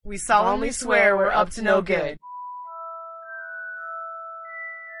We solemnly swear we're up to no good.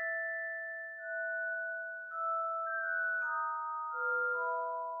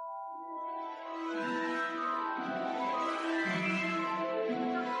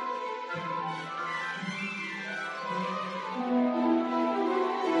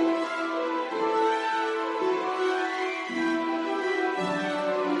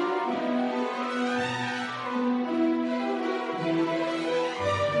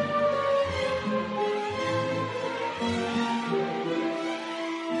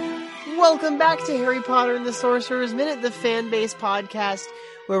 Welcome back to Harry Potter and the Sorcerer's Minute, the fan-based podcast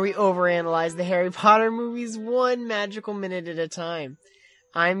where we overanalyze the Harry Potter movies one magical minute at a time.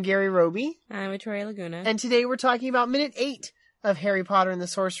 I'm Gary Roby. I'm Victoria Laguna. And today we're talking about Minute 8 of Harry Potter and the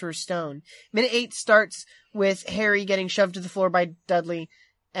Sorcerer's Stone. Minute 8 starts with Harry getting shoved to the floor by Dudley,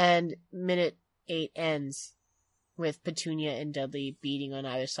 and Minute 8 ends with Petunia and Dudley beating on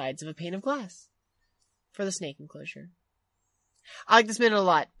either sides of a pane of glass for the snake enclosure. I like this minute a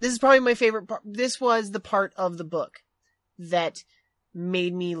lot. This is probably my favorite part. This was the part of the book that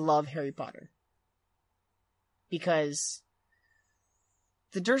made me love Harry Potter. Because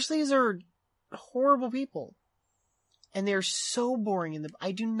the Dursleys are horrible people. And they're so boring in the...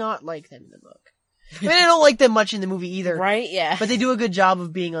 I do not like them in the book. I mean, I don't like them much in the movie either. Right? Yeah. But they do a good job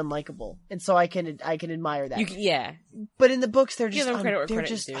of being unlikable. And so I can admire that. Yeah. But in the books, they're just... Give them credit where they're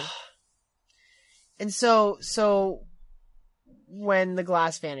credit's just... due. And so... when the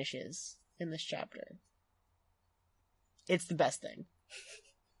glass vanishes in this chapter, it's the best thing.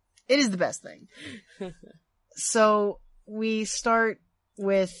 It is the best thing. So we start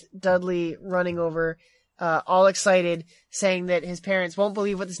with Dudley running over, all excited, saying that his parents won't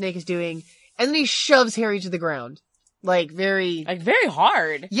believe what the snake is doing, and then he shoves Harry to the ground. Very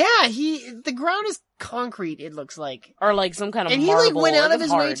hard. Yeah, the ground is concrete, it looks like. Or like some kind of and marble. And he went out of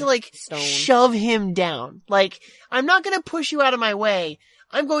his way to stone. Shove him down. I'm not gonna push you out of my way.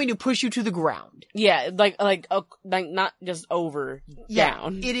 I'm going to push you to the ground. Yeah, like not just over,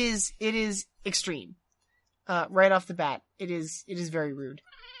 down. It is extreme. Right off the bat, it is very rude.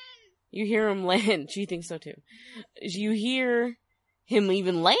 You hear him land. She thinks so too. You hear him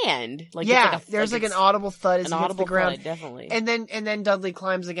even land. There's an audible thud as he hits the ground. Thud, definitely. And then Dudley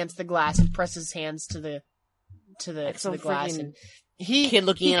climbs against the glass and presses hands to the glass, and he kid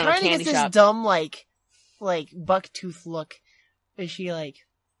looking in on a kind of candy gets shop. this dumb bucktooth look. Is she like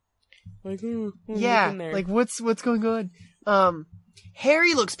what's going on?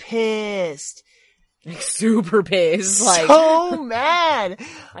 Harry looks pissed. Super pissed. So mad.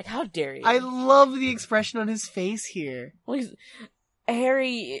 How dare you? I love the expression on his face here. Well,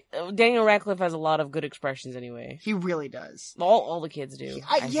 Daniel Radcliffe has a lot of good expressions anyway. He really does. All the kids do.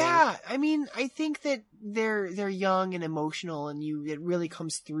 I mean, I think that they're young and emotional, and it really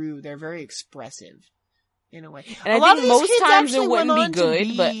comes through. They're very expressive in a way. And I think most times it wouldn't be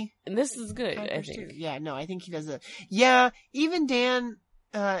good, but this is good, I think. Yeah, no, I think he does it. Yeah, even Dan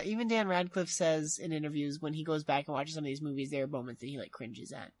Radcliffe says in interviews when he goes back and watches some of these movies, there are moments that he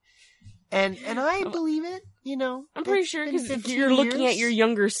cringes at. And I believe it, I'm pretty sure, because you're looking at your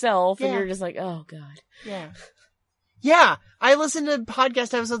younger self, and you're just like, oh, God. Yeah. Yeah, I listened to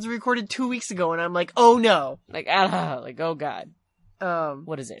podcast episodes recorded 2 weeks ago, and I'm like, oh, no. Oh, God.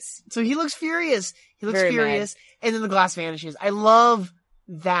 What is this? So he looks furious. Very furious, mad. And then the glass vanishes. I love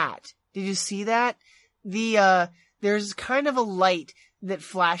that. Did you see that? There's kind of a light that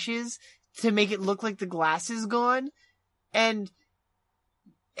flashes to make it look like the glass is gone, and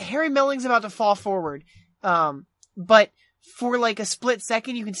Harry Melling's about to fall forward, but for a split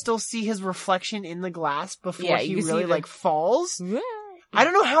second, you can still see his reflection in the glass before he really falls. I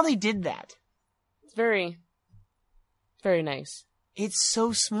don't know how they did that. It's very, very nice. It's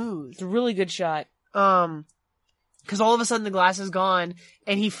so smooth. It's a really good shot. Because all of a sudden the glass is gone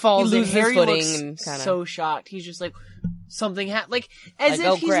and he falls. And Harry looks so shocked. He's just like, something happened. As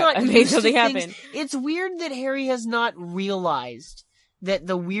if he's not. I made something happen. It's weird that Harry has not realized that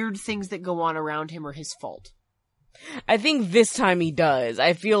the weird things that go on around him are his fault. I think this time he does.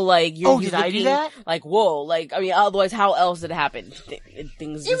 I feel like you're did I do that? Whoa, otherwise how else did it happen?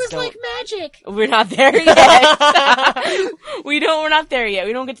 Things it was don't... like magic. We're not there yet. We're not there yet.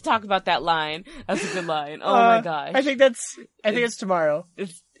 We don't get to talk about that line. That's a good line. Oh my gosh. I think it's tomorrow.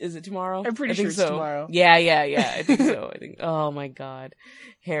 Is it tomorrow? I'm pretty sure it's tomorrow. Yeah. I think so. Oh my god.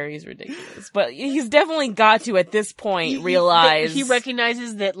 Harry's ridiculous. But he's definitely got to, at this point, realize... He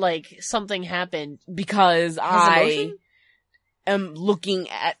recognizes that, something happened. Because I am looking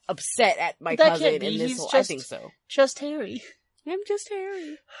upset at my cousin in this I think so. Just Harry. I'm just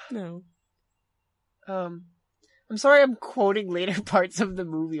Harry. No. I'm sorry I'm quoting later parts of the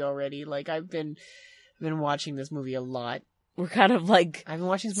movie already. Like, I've been watching this movie a lot. We're kind of like I've been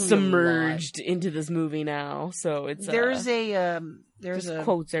watching this movie submerged into this movie now, so it's there's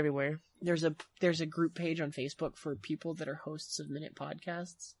quotes everywhere. There's a group page on Facebook for people that are hosts of Minute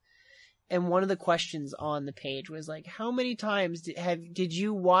Podcasts, and one of the questions on the page was like, how many times did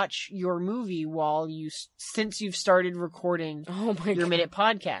you watch your movie since you've started recording your Minute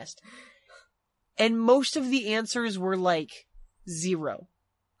Podcast? And most of the answers were like 0.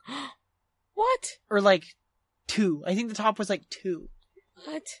 What? Or like 2. I think the top was like 2.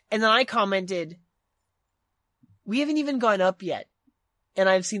 What? And then I commented, we haven't even gone up yet. And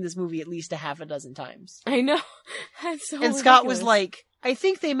I've seen this movie at least a half a dozen times. I know. That's so And Scott was like, I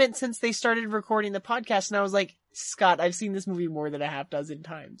think they meant since they started recording the podcast. And I was like, Scott, I've seen this movie more than a half dozen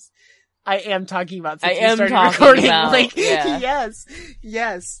times. I am talking about since we started recording. Like, yes.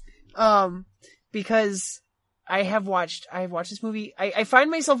 Because I have watched this movie. I find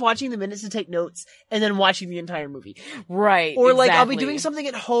myself watching the minutes to take notes and then watching the entire movie. Right. Or like, I'll be doing something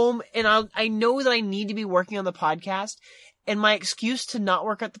at home and I know that I need to be working on the podcast. And my excuse to not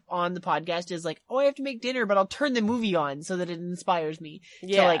work on the podcast is like, oh, I have to make dinner, but I'll turn the movie on so that it inspires me.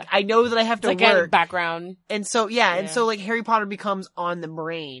 Yeah. So like, I know that I have to work. Background. And so, and so like Harry Potter becomes on the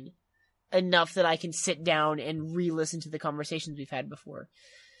brain enough that I can sit down and re-listen to the conversations we've had before.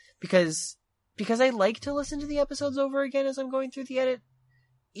 Because I like to listen to the episodes over again as I'm going through the edit,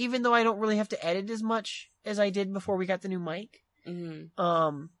 even though I don't really have to edit as much as I did before we got the new mic.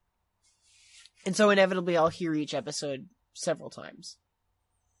 Mm-hmm. And so inevitably I'll hear each episode several times.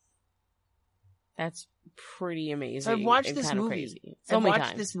 That's pretty amazing. So I've watched this movie. Crazy. I've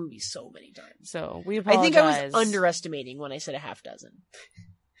watched this movie so many times. So we apologize. I think I was underestimating when I said a half dozen.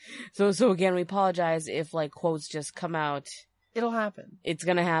 So again, we apologize if like quotes just come out. It'll happen. It's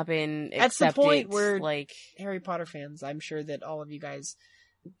gonna happen. That's the point where, like, Harry Potter fans, I'm sure that all of you guys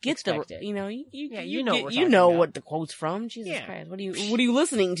get it. You know, you know about. What the quote's from. Jesus Christ, what are you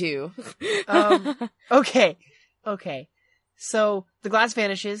listening to? Okay. So the glass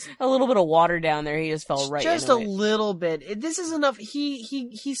vanishes. A little bit of water down there. He just fell right. Just a little bit. This is enough.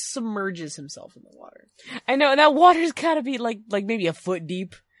 He submerges himself in the water. I know, and that water's gotta be like maybe a foot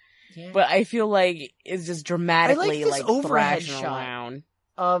deep. Yeah. But I feel like it's just dramatically like overhead thrashing shot around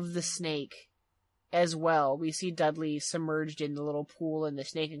of the snake as well. We see Dudley submerged in the little pool in the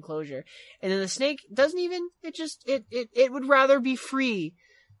snake enclosure, and then the snake doesn't even. It would rather be free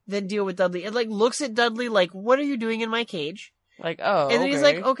than deal with Dudley. It like looks at Dudley like, "What are you doing in my cage?" Like, oh, and then he's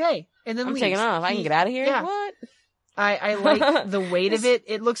like, "Okay," and then I'm leaves. taking off. I can get out of here. Yeah. What? I like the weight of it.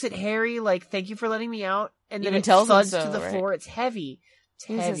 It looks at Harry like, "Thank you for letting me out," and then it tells thuds him so, to the right? floor. It's heavy. It's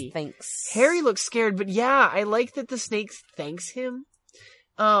heavy. Says, thanks. Harry looks scared, but yeah, I like that the snake thanks him.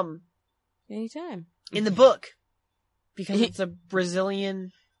 Anytime. In the book, because it's a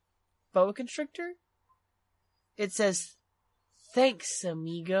Brazilian boa constrictor, it says, "Thanks,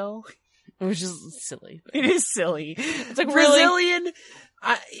 amigo." Which is silly. It is silly. It's like Brazilian.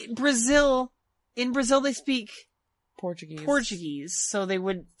 In Brazil, they speak Portuguese, so they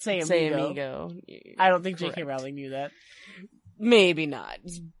would say amigo. I don't think J.K. Rowling knew that. Maybe not.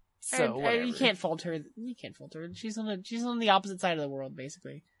 So whatever. You can't fault her. She's on the opposite side of the world,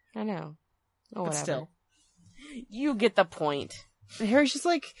 basically. I know. Oh, but whatever. still, you get the point. And Harry's just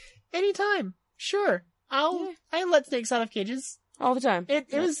like, anytime, sure. I let snakes out of cages all the time.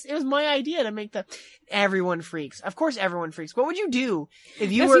 It was my idea to make everyone freaks. Of course, everyone freaks. What would you do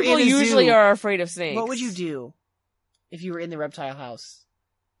if you were in a zoo? People usually are afraid of snakes. What would you do if you were in the reptile house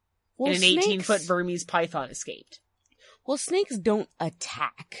and an 18-foot Burmese python escaped? Well, snakes don't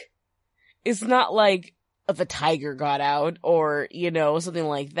attack. It's not like if a tiger got out or, something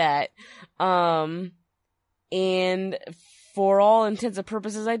like that. And for all intents and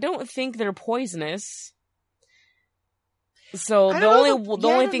purposes, I don't think they're poisonous. So the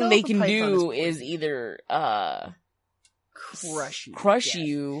only thing they can do is either, crush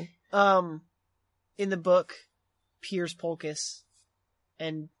you. In the book, Piers Polkiss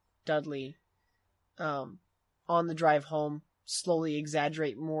and Dudley, on the drive home, slowly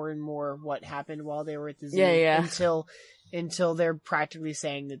exaggerate more and more what happened while they were at the zoo. Until they're practically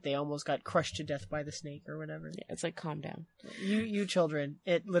saying that they almost got crushed to death by the snake or whatever. Yeah, it's like, calm down. You children,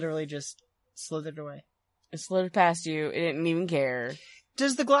 it literally just slithered away. It slithered past you. It didn't even care.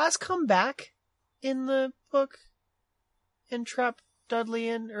 Does the glass come back in the book and trap Dudley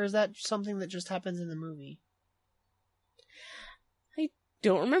in, or is that something that just happens in the movie? I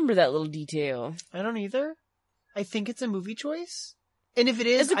don't remember that little detail. I don't either. I think it's a movie choice. And if it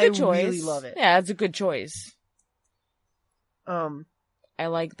is, it's a good choice. Really love it. Yeah, it's a good choice. I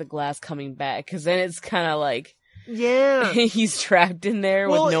like the glass coming back, because then it's kind of like, Yeah. He's trapped in there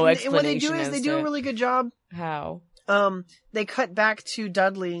with no explanation. And what they do is they do a really good job. How? They cut back to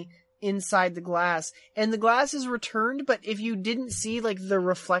Dudley inside the glass, and the glass is returned, but if you didn't see, like, the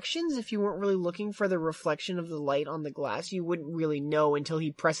reflections, if you weren't really looking for the reflection of the light on the glass, you wouldn't really know until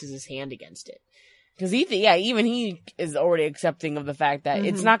he presses his hand against it. Because even he is already accepting of the fact that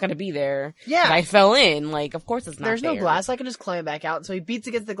it's not going to be there. Yeah. I fell in. Like, of course it's not There's there. no glass. I can just climb back out. So he beats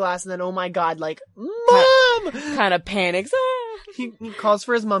against the glass, and then, oh my god, like, Mom! Kind of panics. Ah! He calls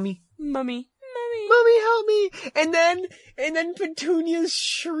for his mummy. Mummy. Mommy, help me! And then Petunia's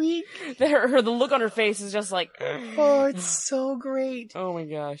shriek. The look on her face is just like, Oh, it's so great. oh my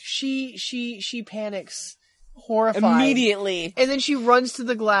gosh. She panics, horrified. Immediately. And then she runs to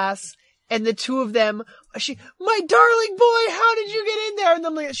the glass, and the two of them, my darling boy, how did you get in there? And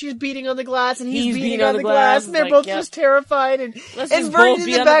then like, she's beating on the glass, and he's beating on the glass, and they're both just terrified, and Vernon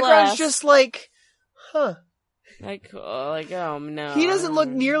in the background's just like, huh. Like, oh no. He doesn't look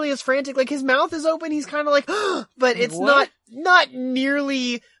nearly as frantic. Like, his mouth is open, he's kind of like, but it's not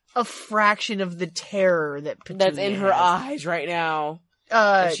nearly a fraction of the terror that Petunia that's in her eyes right now.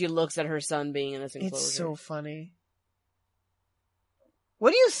 As she looks at her son being in this enclosure. It's so funny.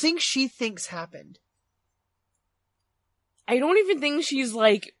 What do you think she thinks happened? I don't even think she's,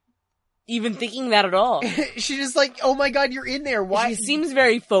 like, even thinking that at all. She's just like, oh my god, you're in there. Why? She seems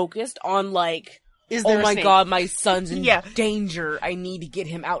very focused on, like, is there oh my god, my son's in danger. I need to get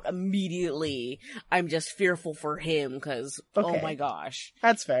him out immediately. I'm just fearful for him because, oh my gosh.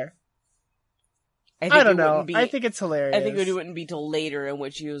 That's fair. I don't know. I think it's hilarious. I think it wouldn't be till later in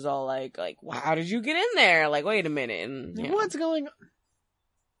which he was all like, well, how did you get in there? Like, wait a minute. And, what's going on?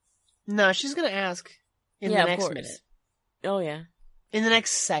 No, she's gonna ask in the next minute. Oh yeah. In the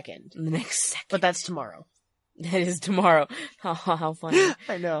next second. But that's tomorrow. That is tomorrow. How funny.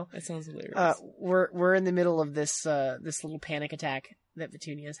 I know. That sounds hilarious. We're in the middle of this little panic attack that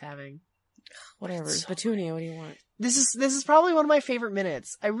Petunia's having. Whatever. Petunia, what do you want? This is probably one of my favorite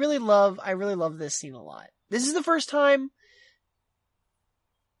minutes. I really love this scene a lot. This is the first time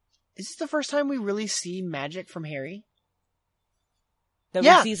we really see magic from Harry. That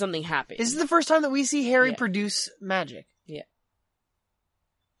we see something happen. This is the first time that we see Harry produce magic. Yeah.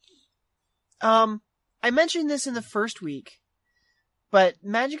 I mentioned this in the first week, but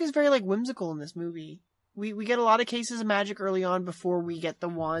magic is very, like, whimsical in this movie. We get a lot of cases of magic early on before we get the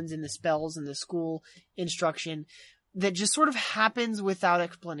wands and the spells and the school instruction that just sort of happens without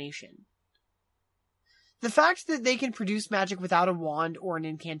explanation. The fact that they can produce magic without a wand or an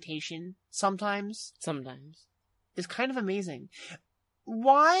incantation sometimes is kind of amazing.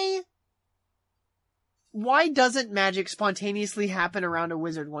 Why doesn't magic spontaneously happen around a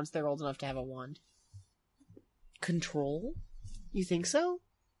wizard once they're old enough to have a wand? Control? You think so?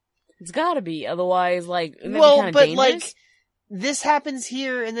 It's gotta be, otherwise, like, but dangerous? Like, this happens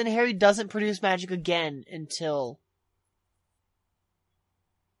here, and then Harry doesn't produce magic again until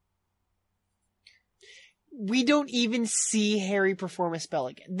we don't even see Harry perform a spell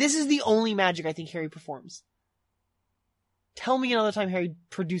again. This is the only magic I think Harry performs. Tell me another time Harry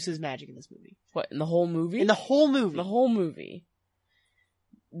produces magic in this movie. What, in the whole movie? In the whole movie. The whole movie.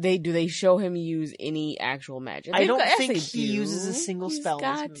 Do they show him use any actual magic? I don't think he uses a single spell. He's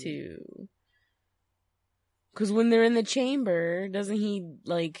got to. Because when they're in the chamber, doesn't he,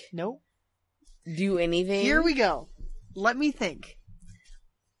 like... Nope. Do anything? Here we go. Let me think.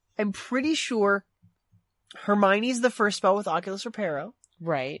 I'm pretty sure Hermione's the first spell with Oculus Reparo.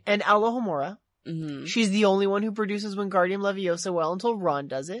 Right. And Alohomora. Mm-hmm. She's the only one who produces Wingardium Leviosa well until Ron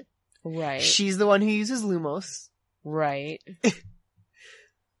does it. Right. She's the one who uses Lumos. Right.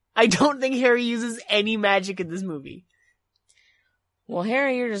 I don't think Harry uses any magic in this movie. Well,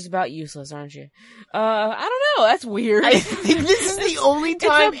 Harry, you're just about useless, aren't you? I don't know. That's weird. I think this is the only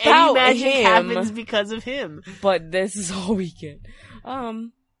time any magic happens because of him. But this is all we get.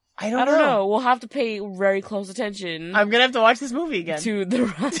 I don't know. We'll have to pay very close attention. I'm gonna have to watch this movie again. For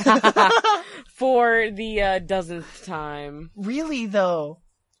the dozenth time. Really, though,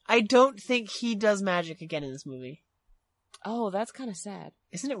 I don't think he does magic again in this movie. Oh, that's kind of sad.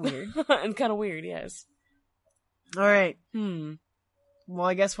 Isn't it weird? And kind of weird, yes. All right. Well,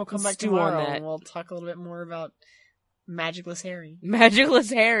 I guess we'll come back tomorrow on that. And we'll talk a little bit more about Magicless Harry. Magicless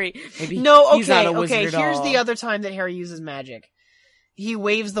Harry. Maybe he's not a wizard at all. Here's the other time that Harry uses magic. He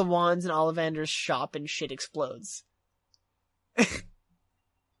waves the wands in Ollivander's shop and shit explodes. Does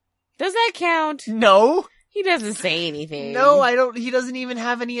that count? No. He doesn't say anything. No, I don't. He doesn't even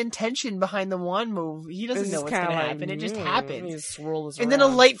have any intention behind the wand move. He doesn't know what's going to happen. It just happens. And then a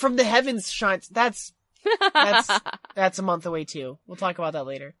light from the heavens shines. That's a month away too. We'll talk about that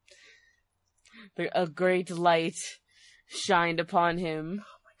later. A great light shined upon him,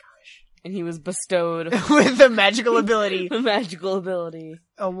 Oh my gosh. and he was bestowed With the magical ability. the magical ability.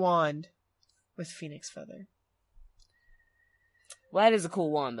 A wand with phoenix feather. Well, that is a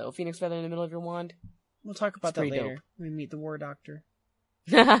cool wand, though. Phoenix feather in the middle of your wand. We'll talk about It's that pretty later. dope. When we meet the War Doctor.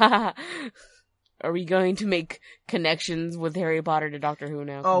 Are we going to make connections with Harry Potter to Doctor Who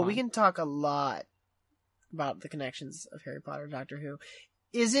now? Oh, Come we on. can talk a lot about the connections of Harry Potter and Doctor Who.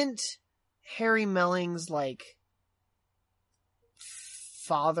 Isn't Harry Melling's, like,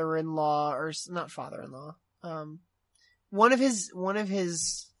 father-in-law, or not father-in-law, one of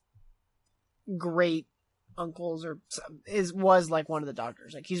his great uncles was like one of the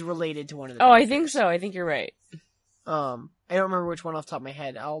doctors. Like, he's related to one of the Oh, doctors. I think so. I think you're right. I don't remember which one off the top of my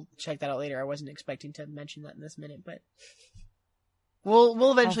head. I'll check that out later. I wasn't expecting to mention that in this minute, but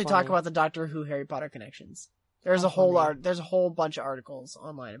we'll eventually talk funny. about the Doctor Who Harry Potter connections. There's How there's a whole bunch of articles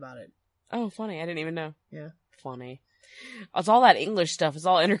online about it. Oh, funny. I didn't even know. Yeah. Funny. It's all that English stuff. It's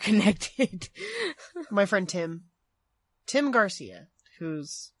all interconnected. My friend Tim Garcia,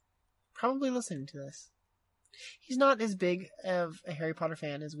 who's probably listening to this. He's not as big of a Harry Potter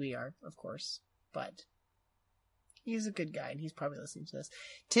fan as we are, of course, but he's a good guy and he's probably listening to this.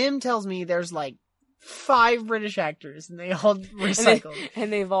 Tim tells me there's like 5 British actors and they all recycled.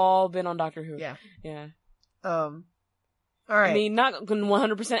 and they've all been on Doctor Who. Yeah. Yeah. All right. I mean, not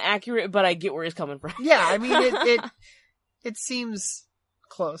 100% accurate, but I get where he's coming from. Yeah, I mean it seems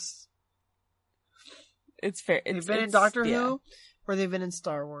close. It's fair. They've been in Doctor Who, or they've been in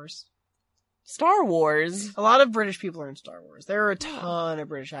Star Wars. Star Wars. A lot of British people are in Star Wars. There are a ton of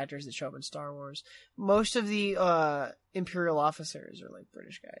British actors that show up in Star Wars. Most of the Imperial officers are like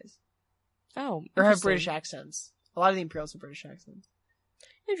British guys. Oh, Or have interesting. British accents. A lot of the Imperials have British accents.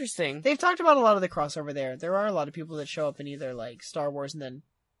 Interesting. They've talked about a lot of the crossover there. There are a lot of people that show up in either like Star Wars and then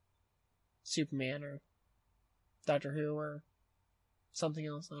Superman or Doctor Who or something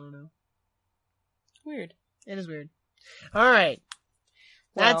else. I don't know. Weird. It is weird. Alright.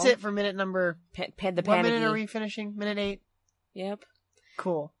 That's Well, it for minute number... the What panicky. minute are we finishing? Minute 8? Yep.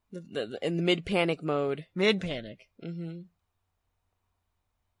 Cool. In the mid panic mode. Mid-panic. Mm-hmm.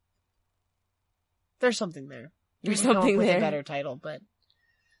 There's something there. There's We can come up something with there. a better title, but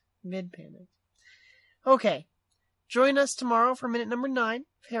mid-panic. Okay. Join us tomorrow for minute number 9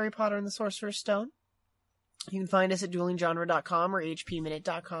 of Harry Potter and the Sorcerer's Stone. You can find us at duelinggenre.com or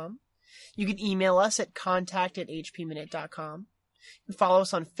hpminute.com. You can email us at contact@hpminute.com. You can follow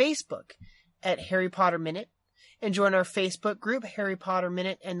us on Facebook at Harry Potter Minute and join our Facebook group, Harry Potter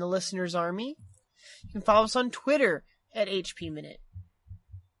Minute and the Listener's Army. You can follow us on Twitter at HP Minute.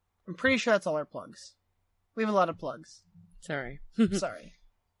 I'm pretty sure that's all our plugs. We have a lot of plugs. Sorry. Sorry.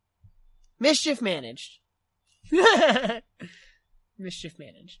 Mischief managed. Mischief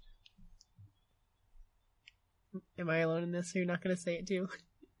managed. Am I alone in this? So you're not going to say it too?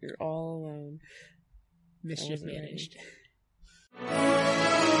 You're all alone. Mischief wasn't ready. managed.